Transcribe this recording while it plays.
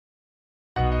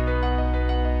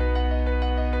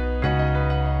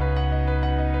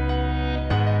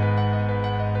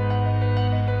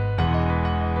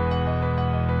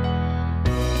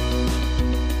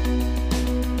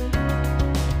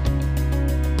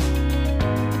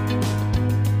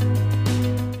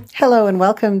Hello and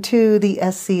welcome to the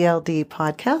SCLD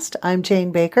podcast. I'm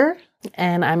Jane Baker.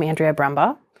 And I'm Andrea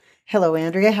Brumbaugh. Hello,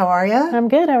 Andrea. How are you? I'm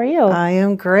good. How are you? I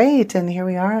am great. And here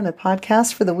we are on a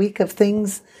podcast for the week of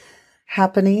things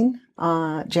happening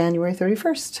January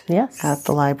 31st. Yes. At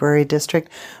the Library District.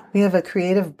 We have a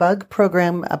creative bug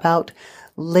program about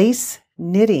lace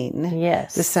knitting.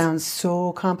 Yes. This sounds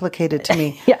so complicated to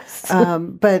me. Yes.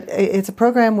 But it's a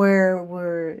program where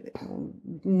we're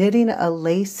knitting a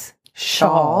lace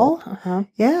shawl. Uh-huh.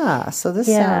 Yeah. So this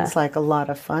sounds like a lot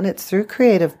of fun. It's through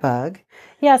Creative Bug.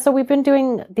 Yeah. So we've been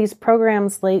doing these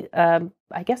programs late, I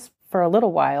guess for a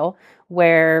little while,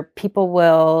 where people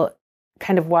will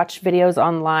kind of watch videos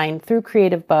online through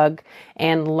Creative Bug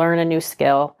and learn a new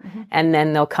skill. Mm-hmm. And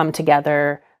then they'll come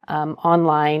together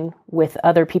online with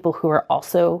other people who are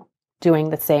also doing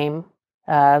the same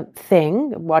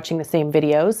thing, watching the same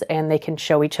videos, and they can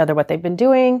show each other what they've been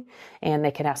doing, and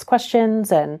they can ask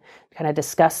questions and kind of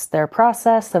discuss their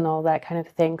process and all that kind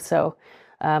of thing. So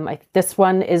this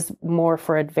one is more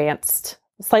for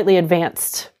slightly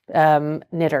advanced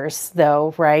knitters,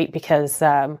 though, right? Because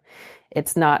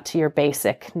it's not your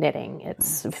basic knitting.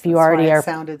 It's if you already are. It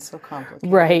sounded so complicated.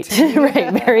 Right,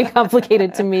 right. Very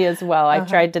complicated to me as well. I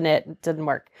tried to knit, it didn't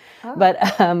work. Oh.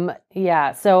 But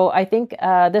yeah, so I think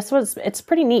it's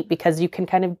pretty neat because you can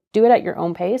kind of do it at your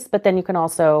own pace, but then you can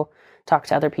also talk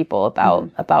to other people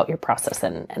about your process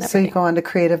and everything. So you go on to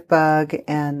Creative Bug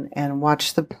and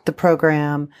watch the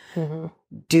program,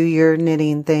 do your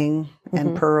knitting thing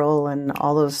and purl and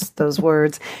all those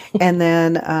words. And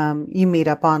then you meet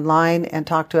up online and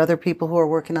talk to other people who are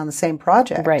working on the same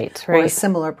project. Right. Or a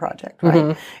similar project,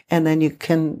 right? And then you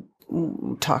can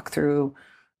talk through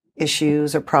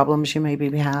issues or problems you may be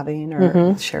having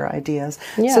or share ideas.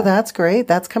 Yeah. So that's great.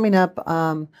 That's coming up.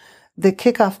 The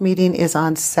kickoff meeting is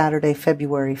on Saturday,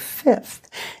 February 5th.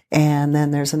 And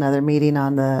then there's another meeting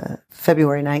on the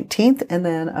February 19th and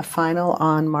then a final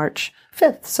on March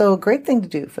 5th. So a great thing to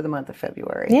do for the month of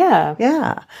February. Yeah.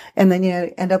 Yeah. And then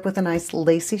you end up with a nice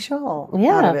lacy shawl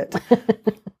out of it.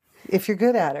 If you're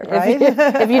good at it, right?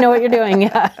 If you know what you're doing.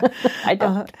 Yeah. I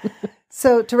don't.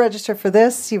 So to register for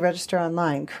this, you register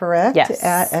online, correct? Yes.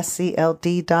 At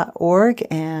scld.org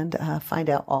and find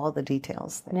out all the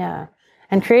details there. Yeah.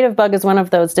 And Creative Bug is one of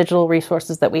those digital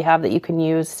resources that we have that you can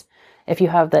use. If you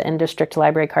have the in-district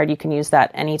library card, you can use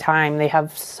that anytime. They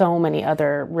have so many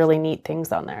other really neat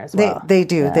things on there as well. They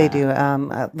do.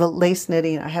 The lace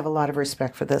knitting, I have a lot of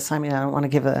respect for this. I mean, I don't want to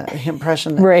give an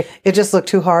impression that it just looked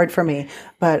too hard for me.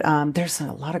 But there's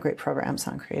a lot of great programs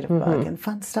on Creative Bug and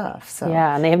fun stuff. So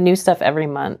yeah, and they have new stuff every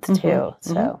month too.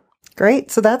 So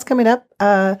great. So that's coming up.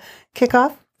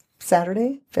 Kickoff.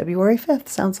 Saturday, February 5th.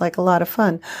 Sounds like a lot of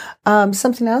fun.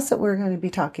 Something else that we're going to be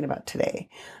talking about today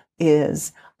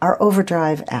is our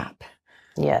Overdrive app.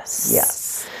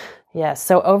 Yes.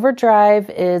 So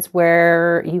Overdrive is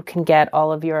where you can get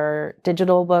all of your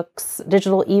digital books,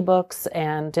 digital ebooks,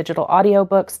 and digital audio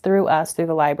books through us, through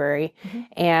the library.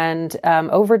 And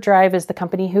Overdrive is the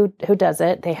company who does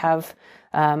it. They have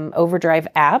Overdrive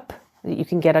app that you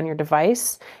can get on your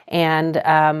device. And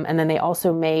then they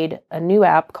also made a new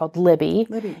app called Libby.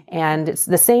 And it's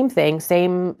the same thing,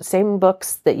 same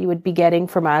books that you would be getting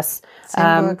from us.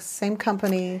 Same books, same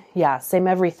company. Yeah, same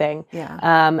everything.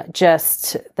 Yeah.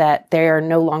 Just that they are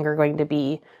no longer going to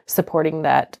be supporting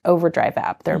that Overdrive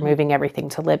app. They're moving everything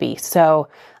to Libby. So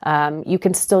you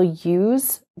can still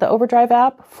use the Overdrive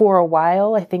app for a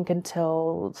while, I think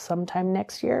until sometime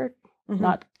next year.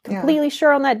 Not completely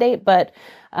sure on that date, but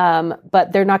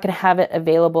they're not going to have it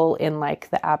available in like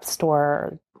the App Store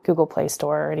or Google Play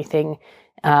Store or anything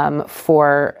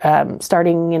for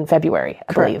starting in February,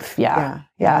 I believe. Yeah.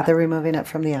 They're removing it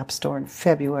from the App Store in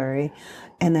February.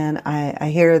 And then I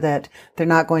hear that they're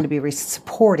not going to be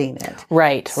supporting it.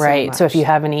 Right. So if you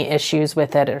have any issues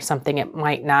with it or something, it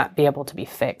might not be able to be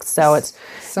fixed. So it's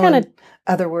kind of...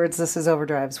 Other words, this is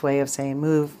Overdrive's way of saying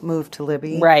move to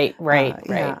Libby. Right.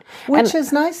 Yeah. Which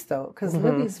is nice though, because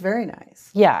Libby's very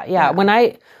nice. Yeah.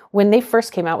 When they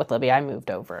first came out with Libby, I moved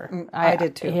over. I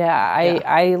did too.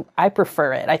 Yeah, I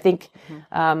prefer it. I think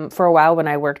for a while when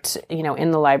I worked,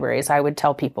 in the libraries, I would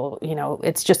tell people,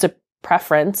 it's just a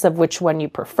preference of which one you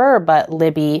prefer, but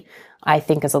Libby, I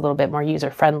think, is a little bit more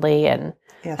user friendly and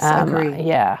yes, agree.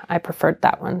 Yeah, I preferred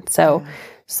that one.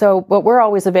 But we're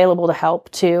always available to help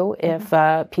too if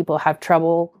people have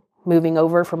trouble moving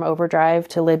over from Overdrive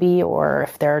to Libby, or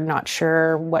if they're not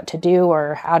sure what to do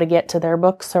or how to get to their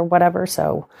books or whatever.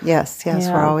 So yes,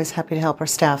 we're always happy to help. Our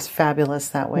staff's fabulous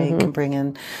that way. You can bring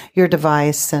in your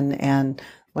device and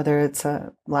whether it's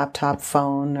a laptop,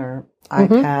 phone, or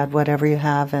iPad, whatever you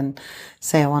have, and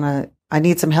say, I want to I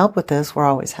need some help with this, we're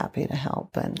always happy to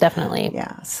help. And definitely.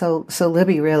 Yeah. So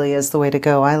Libby really is the way to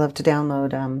go. I love to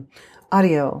download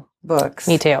audio books.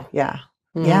 Me too. Yeah.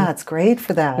 Mm-hmm. Yeah, it's great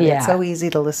for that. Yeah. It's so easy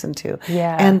to listen to.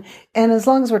 Yeah. And as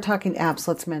long as we're talking apps,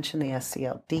 let's mention the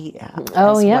SCLD app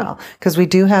as well. Because we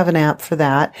do have an app for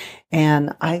that.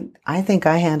 And I think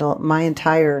I handle my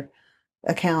entire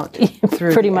account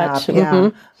through pretty the much. app.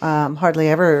 Yeah. Hardly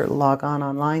ever log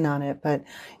online on it, but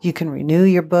you can renew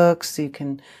your books. You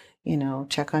can,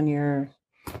 check on your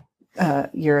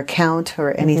account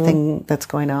or anything that's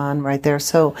going on right there.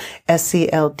 So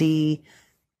SCLD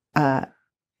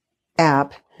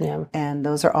app. Yeah. And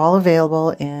those are all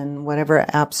available in whatever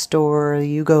app store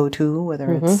you go to,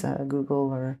 whether it's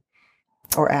Google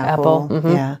or Apple.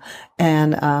 Yeah.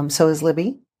 And so is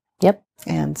Libby. Yep.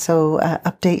 And so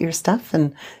update your stuff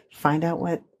and find out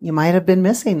what you might have been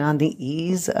missing on the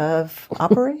ease of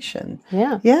operation.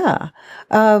 Yeah.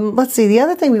 Let's see. The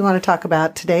other thing we want to talk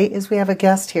about today is we have a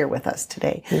guest here with us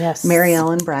today. Yes. Mary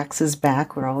Ellen Brax is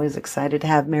back. We're always excited to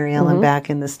have Mary Ellen back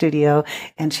in the studio.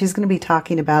 And she's going to be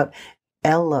talking about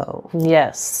ELLO.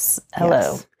 Yes. ELLO.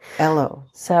 Yes. ELLO.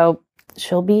 So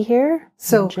she'll be here.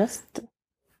 So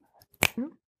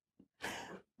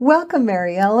welcome,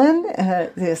 Mary Ellen.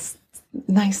 It's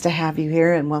nice to have you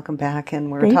here, and welcome back. And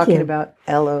we're talking about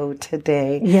ELLO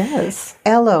today. Yes.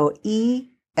 ELLO,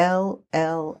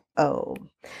 ELLO.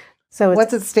 So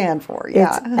what's it stand for?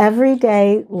 It's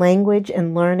Everyday Language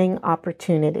and Learning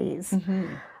Opportunities.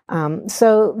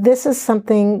 So this is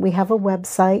something, we have a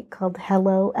website called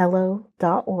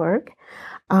helloello.org.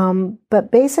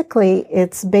 But basically,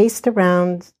 it's based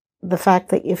around the fact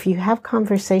that if you have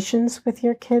conversations with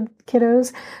your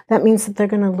kiddos, that means that they're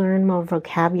going to learn more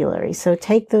vocabulary. So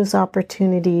take those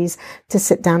opportunities to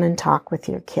sit down and talk with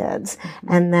your kids.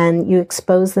 And then you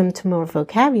expose them to more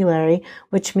vocabulary,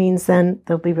 which means then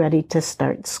they'll be ready to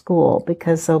start school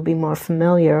because they'll be more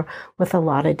familiar with a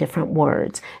lot of different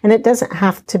words. And it doesn't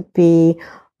have to be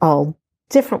all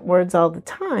different words all the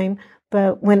time.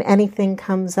 But when anything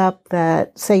comes up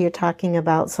that, say you're talking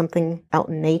about something out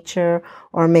in nature,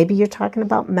 or maybe you're talking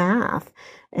about math,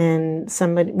 and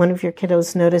one of your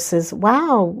kiddos notices,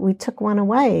 wow, we took one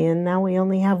away and now we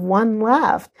only have one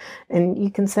left. And you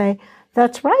can say,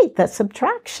 that's right, that's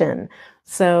subtraction.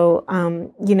 So,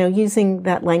 using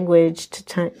that language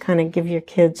to kind of give your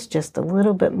kids just a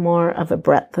little bit more of a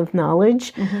breadth of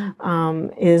knowledge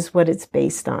is what it's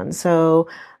based on. So,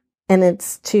 and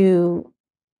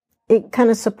it kind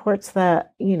of supports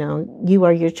that, you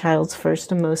are your child's first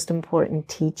and most important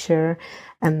teacher.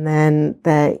 And then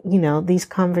that, these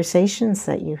conversations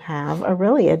that you have are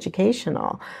really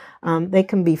educational. They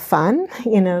can be fun,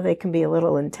 they can be a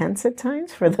little intense at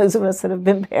times for those of us that have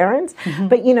been parents,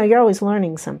 but you're always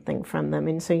learning something from them.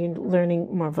 And so you're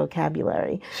learning more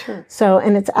vocabulary. Sure. So,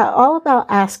 and it's all about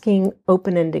asking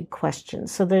open-ended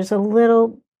questions. So there's a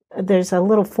little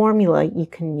formula you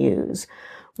can use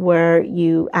where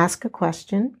you ask a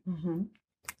question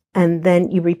and then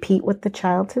you repeat what the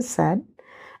child has said,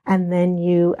 and then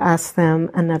you ask them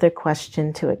another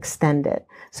question to extend it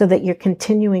so that you're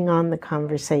continuing on the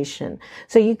conversation.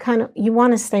 So you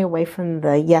want to stay away from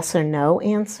the yes or no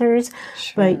answers,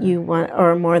 but you want,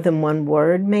 or more than one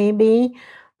word maybe,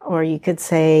 or you could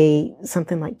say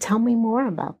something like, tell me more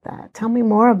about that. Tell me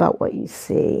more about what you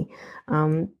see.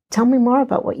 Tell me more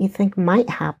about what you think might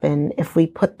happen if we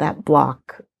put that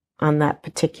block on that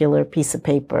particular piece of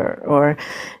paper, or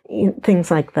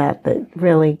things like that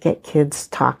really get kids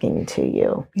talking to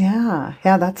you. Yeah,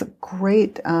 that's a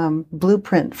great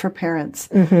blueprint for parents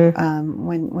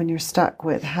when you're stuck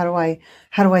with how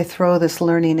do I throw this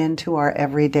learning into our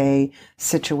everyday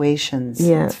situations.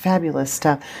 Yeah. It's fabulous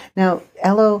stuff. Now,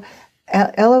 ELLO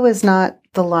is not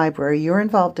the library. You're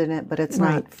involved in it, but it's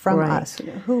not from us.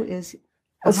 Who is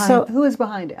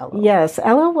behind ELLO? Yes,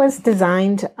 ELLO was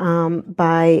designed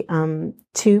by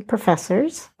two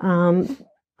professors.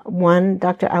 One,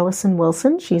 Dr. Allison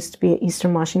Wilson. She used to be at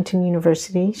Eastern Washington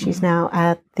University. She's now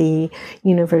at the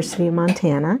University of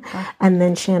Montana. And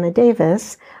then Shanna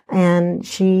Davis, and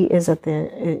she is at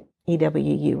the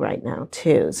EWU right now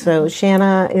too. So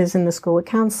Shanna is in the School of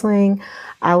Counseling.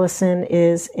 Allison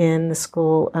is in the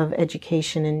School of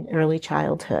Education and Early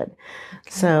Childhood.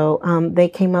 Okay. So they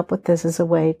came up with this as a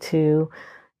way to,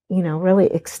 really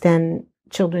extend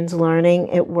children's learning.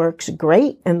 It works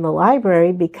great in the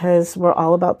library because we're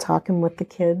all about talking with the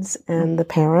kids and the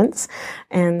parents.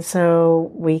 And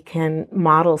so we can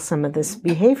model some of this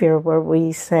behavior where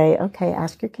we say, okay,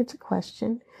 ask your kids a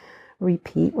question,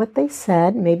 repeat what they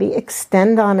said, maybe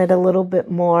extend on it a little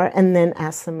bit more, and then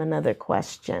ask them another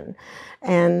question.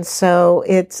 And so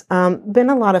it's been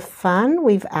a lot of fun.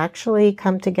 We've actually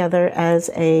come together as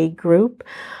a group.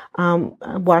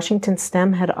 Washington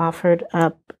STEM had offered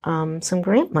up some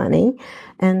grant money,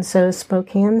 and so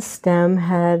Spokane STEM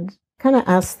had kind of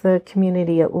asked the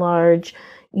community at large,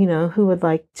 who would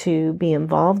like to be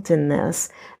involved in this.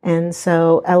 And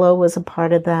so ELLO was a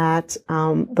part of that.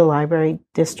 The library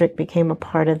district became a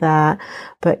part of that,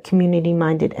 but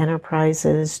community-minded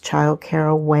enterprises, Child Care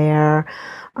Aware,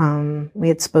 we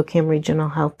had Spokane Regional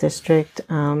Health District,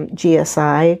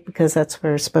 GSI, because that's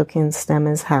where Spokane STEM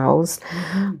is housed.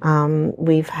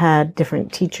 We've had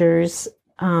different teachers,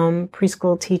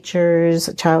 preschool teachers,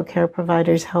 child care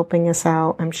providers helping us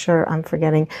out. I'm sure I'm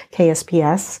forgetting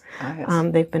KSPS.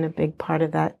 Yes. They've been a big part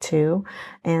of that too.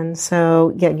 And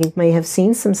so, yeah, you may have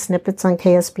seen some snippets on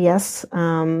KSPS,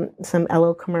 some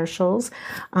ELLO commercials.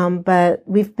 But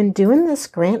we've been doing this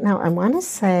grant now. I want to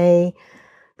say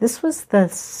this was the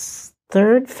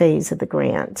third phase of the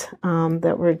grant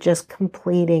that we're just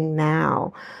completing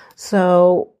now.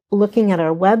 So looking at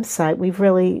our website,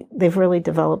 they've really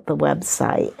developed the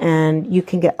website, and you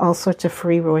can get all sorts of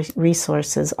free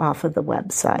resources off of the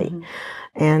website.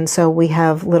 And so we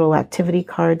have little activity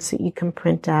cards that you can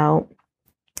print out.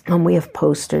 And we have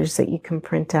posters that you can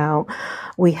print out.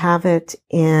 We have it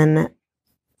in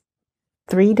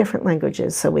 3 different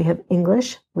languages. So we have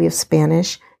English, we have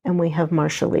Spanish, and we have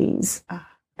Marshallese,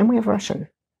 and we have Russian.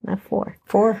 I have 4.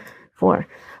 4.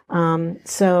 I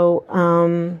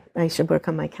should work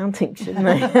on my counting, shouldn't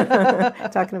I?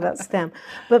 Talking about STEM.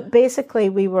 But basically,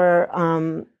 we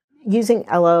were using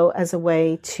ELLO as a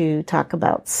way to talk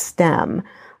about STEM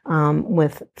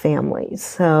with families.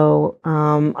 So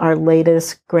our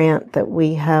latest grant that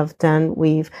we have done,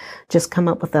 we've just come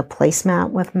up with a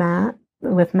placemat with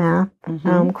math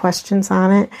questions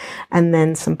on it, and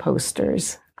then some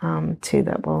posters too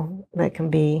that can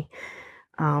be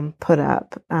put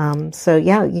up. So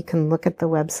yeah, you can look at the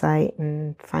website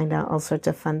and find out all sorts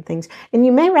of fun things. And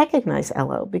you may recognize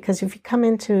ELLO, because if you come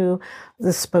into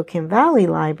the Spokane Valley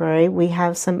Library, we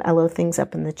have some ELLO things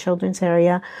up in the children's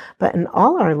area, but in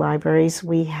all our libraries,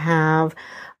 we have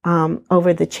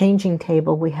over the changing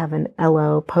table, we have an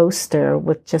ELLO poster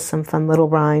with just some fun little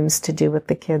rhymes to do with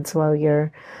the kids while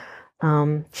you're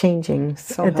changing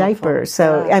a diaper.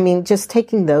 So, yeah. I mean, just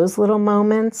taking those little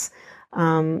moments,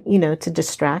 to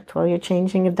distract while you're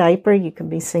changing a diaper. You could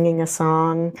be singing a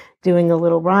song, doing a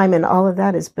little rhyme, and all of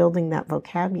that is building that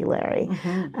vocabulary.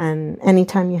 And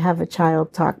anytime you have a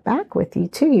child talk back with you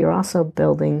too, you're also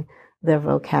building their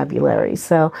vocabulary.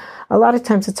 So a lot of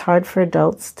times it's hard for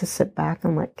adults to sit back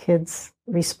and let kids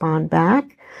respond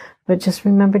back. But just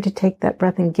remember to take that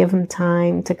breath and give them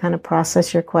time to kind of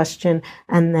process your question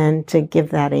and then to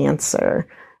give that answer.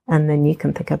 And then you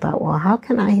can think about, well, how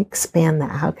can I expand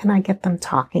that? How can I get them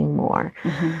talking more?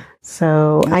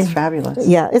 So that's fabulous.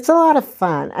 Yeah, it's a lot of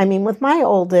fun. I mean, with my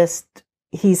oldest,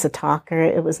 he's a talker.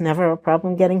 It was never a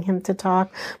problem getting him to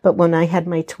talk. But when I had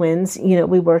my twins,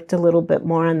 we worked a little bit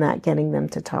more on that, getting them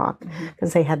to talk,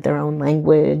 because they had their own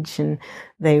language and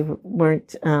they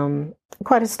weren't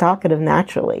quite as talkative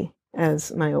naturally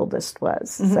as my oldest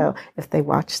was. So if they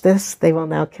watch this, they will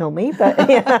now kill me. But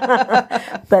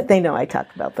but they know I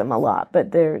talk about them a lot.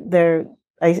 But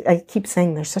I keep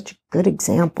saying they're such good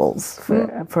examples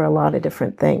for a lot of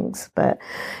different things. But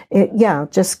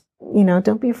just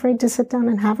don't be afraid to sit down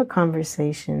and have a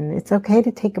conversation. It's okay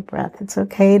to take a breath. It's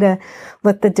okay to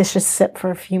let the dishes sit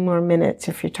for a few more minutes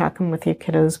if you're talking with your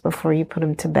kiddos before you put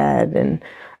them to bed. And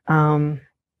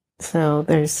so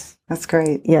that's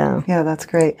great. Yeah, that's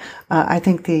great. I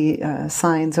think the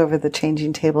signs over the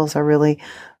changing tables are really,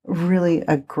 really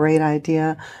a great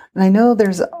idea. And I know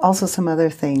there's also some other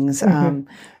things,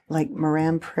 like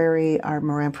Moran Prairie, our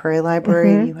Moran Prairie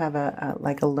Library. You have a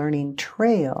learning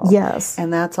trail. Yes,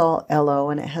 and that's all ELLO,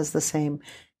 and it has the same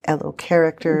ELLO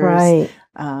characters, right?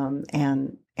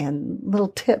 And little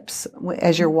tips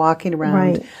as you're walking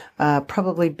around,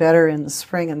 probably better in the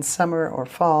spring and summer or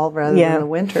fall rather than the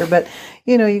winter. But,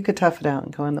 you could tough it out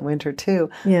and go in the winter too.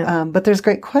 But there's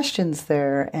great questions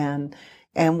there and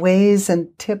ways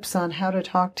and tips on how to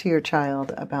talk to your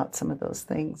child about some of those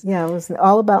things. Yeah, it was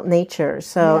all about nature.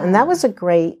 So, and that was a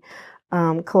great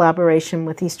collaboration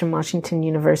with Eastern Washington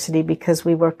University, because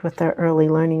we worked with their early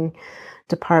learning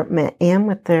department and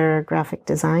with their graphic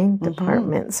design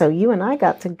department. So you and I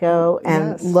got to go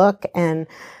and look and,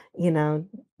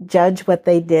 judge what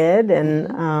they did,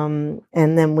 and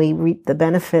then we reap the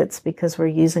benefits because we're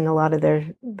using a lot of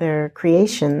their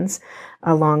creations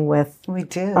along with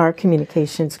our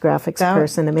communications graphics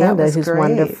person Amanda, who's great.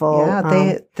 Wonderful.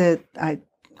 Yeah,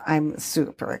 I'm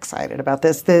super excited about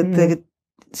this. The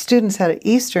students at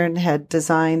Eastern had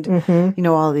designed,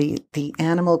 all the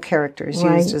animal characters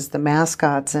used as the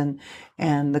mascots and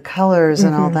the colors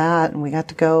and all that. And we got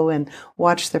to go and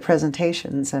watch the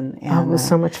presentations and it was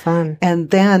so much fun. And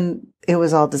then it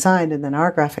was all designed, and then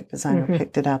our graphic designer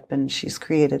picked it up, and she's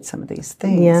created some of these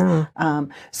things. Yeah.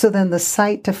 So then the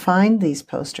site to find these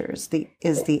posters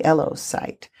is the ELLO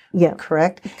site. Yeah.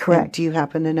 Correct? Correct. And do you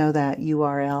happen to know that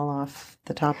URL off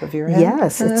the top of your head?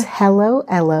 Yes, it's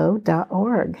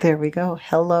helloello.org. There we go.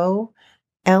 helloello.org.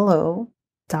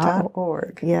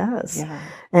 Yes. Yeah.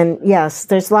 And yes,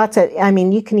 there's lots of,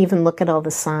 you can even look at all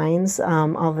the signs,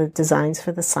 all the designs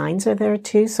for the signs are there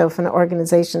too. So if an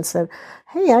organization said,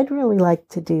 hey, I'd really like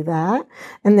to do that.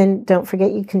 And then don't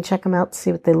forget, you can check them out to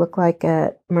see what they look like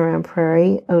at Moran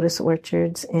Prairie, Otis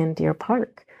Orchards, and Deer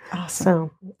Park.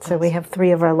 Awesome. So we have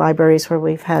 3 of our libraries where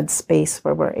we've had space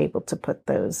where we're able to put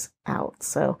those out.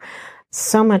 So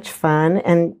much fun.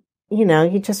 And,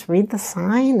 you just read the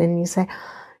sign and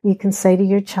you can say to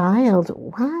your child,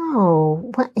 wow,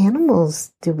 what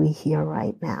animals do we hear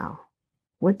right now?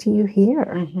 What do you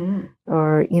hear?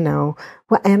 Or,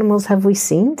 what animals have we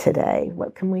seen today?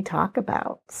 What can we talk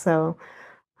about? So,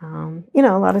 a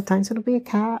lot of times it'll be a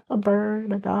cat, a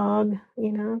bird, a dog,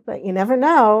 but you never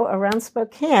know around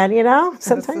Spokane,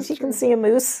 sometimes you can see a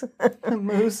moose. A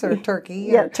moose or turkey.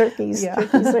 Yeah, turkeys.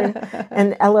 Yeah.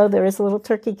 And ELLO, there is a little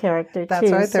turkey character too. That's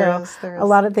right, there is. A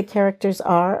lot of the characters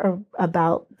are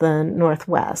about the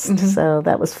Northwest. So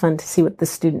that was fun to see what the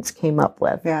students came up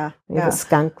with. Yeah. We have a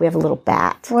skunk, we have a little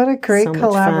bat. What a great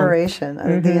collaboration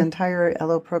the entire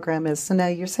ELLO program is. So now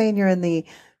you're saying you're in the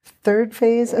 3rd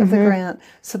phase of the grant.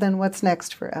 So then what's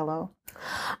next for ELLO?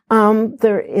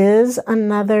 There is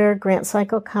another grant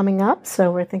cycle coming up.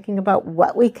 So we're thinking about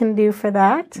what we can do for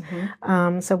that.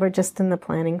 So we're just in the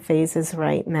planning phases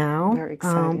right now. Very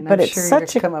exciting. But I'm it's sure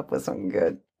such you'll come up with something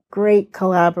good. Great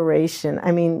collaboration.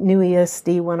 New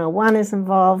ESD 101 is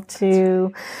involved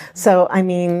too. So,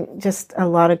 just a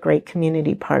lot of great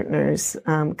community partners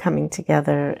coming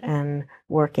together and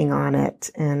working on it.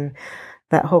 And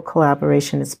that whole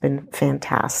collaboration has been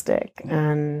fantastic.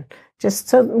 And just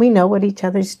so we know what each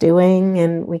other's doing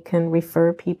and we can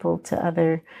refer people to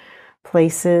other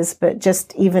places. But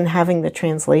just even having the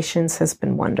translations has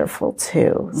been wonderful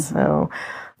too. So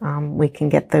we can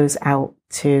get those out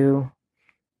to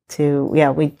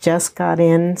we just got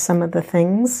in some of the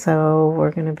things, so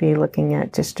we're going to be looking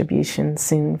at distribution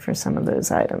soon for some of those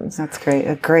items. That's great.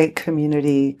 A great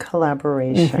community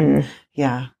collaboration.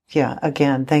 Yeah.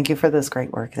 Again, thank you for this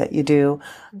great work that you do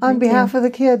on behalf of the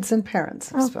kids and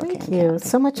parents of Spokane Thank you. County. It's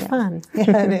so much fun.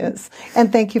 Yeah, it is.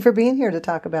 And thank you for being here to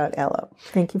talk about ELLO.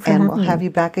 Thank you for having me. And we'll have you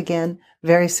back again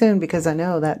very soon because I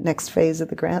know that next phase of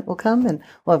the grant will come and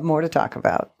we'll have more to talk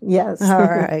about. Yes. All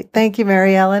right. Thank you,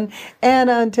 Mary Ellen. And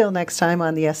until next time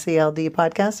on the SCLD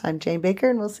podcast, I'm Jane Baker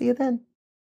and we'll see you then.